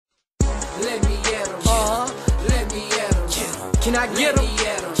Let me at him. Let me at him. Can I get him?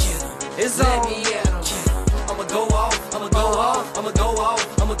 It's on. Let me at him. I'ma go off. I'ma go off. I'ma go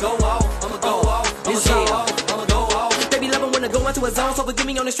off. I'ma go off. I'ma go off. I'ma go off. I'ma go off. They be loving when I go into a zone, so forgive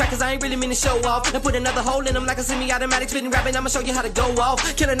me on this track, cause I ain't really mean to show off. And put another hole in them like a semi-automatic spitting rapping, I'ma show you how to go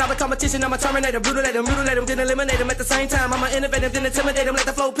off. Kill another competition, I'ma terminate them, mutilate them, then eliminate them at the same time. I'ma innovate them, then intimidate them, let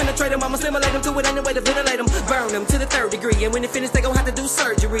the flow penetrate them, I'ma stimulate them to it, ain't no way to ventilate them. Burn them to the 3rd degree, and when they finish, they gon' have to do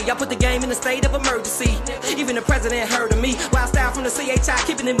surgery. I put the game in a state of emergency. Even the president heard of me. Wildstyle from the CHI,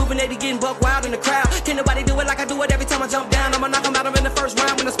 keeping it moving, they be getting buck wild in the crowd. Can't nobody do it like I do it every time I jump down. I'ma knock them out, I'm in the first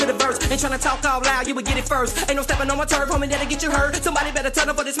round when I spit a verse. Ain't tryna talk all loud, you would get it first. Ain't no stepping on my turf, homie, that'll get you hurt. Somebody better turn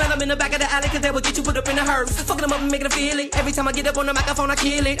up for this man, I'm in the back of the alley, cause they will get you put up in the hearse. Fucking them up and making them feel it. Every time I get up on the microphone, I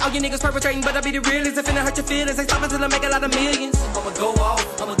kill it. All you niggas perpetrating, but I be the realest. If it hurt your feelings, they stop until I make a lot of millions. I'ma go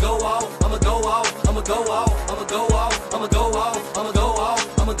off. I'ma go off. I'ma go off. I'ma go off. I'ma go off. I'ma go off. I'ma go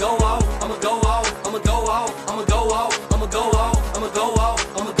off. I'ma go off. I'ma go off. I'ma go off. I'ma go off. I'ma go off. I'ma go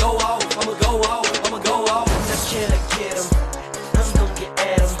off. I'ma go off. I'ma go off. I'ma go off. Now can I get him? I'm gon' get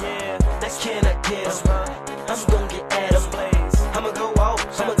at him. Now can I get him? I'm gon' get at him. I'ma go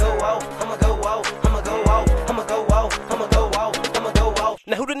off. I'ma go off. I'ma go off. I'ma go off. I'ma go off. I'ma go off. I'ma go off.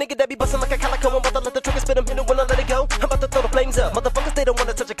 Now who the nigga that be bustin' like a calico? I'm about to let the trigger spit him in it when I let it go. I'm about to throw the flames up. Motherfuckers, they don't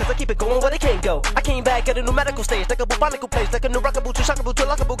wanna touch it cause I keep it going where they can't go. I came back at a new medical stage, like a bubonical place, like a new rockable to shockable to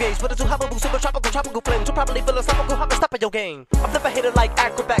lockable gauge. With a two hoppable, super tropical flames, so probably philosophical, how to stop at your game. I've never hated like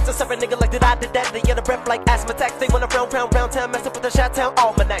acrobats, a separate nigga like I did that. They get a breath like asthma attacks. They wanna round town, messing with the shot town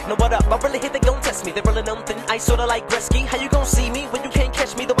almanac. Know what up? I really hit they gon' test me. They rolling on thin ice, sorta like Gretzky. How you gon' see me when you can't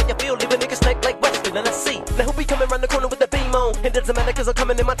catch me? The way you feel, leave a nigga snake like Weston. And I see now who be coming around the corner with the beam on. It doesn't matter cause I'm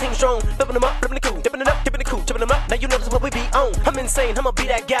coming in my team strong. Flipping them up, flipping the cool, dipping it up, dipping the cool, chipping them up. Now you notice what we be on. I'm insane, I'ma be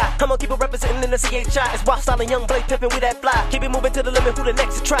that guy. I'ma keep it representing in the CHI. It's Wildstyle and Young Blade pimpin', we that fly. Keep it moving to the limit, who the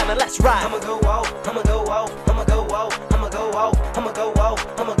next is trying. Now let's ride. I'ma go off, I'ma go off, I'ma go off, I'ma go off, I'ma go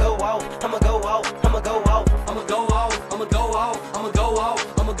off, I'ma go off, I'ma go off, I'ma go off, I'ma go off. I'ma go off. I'ma go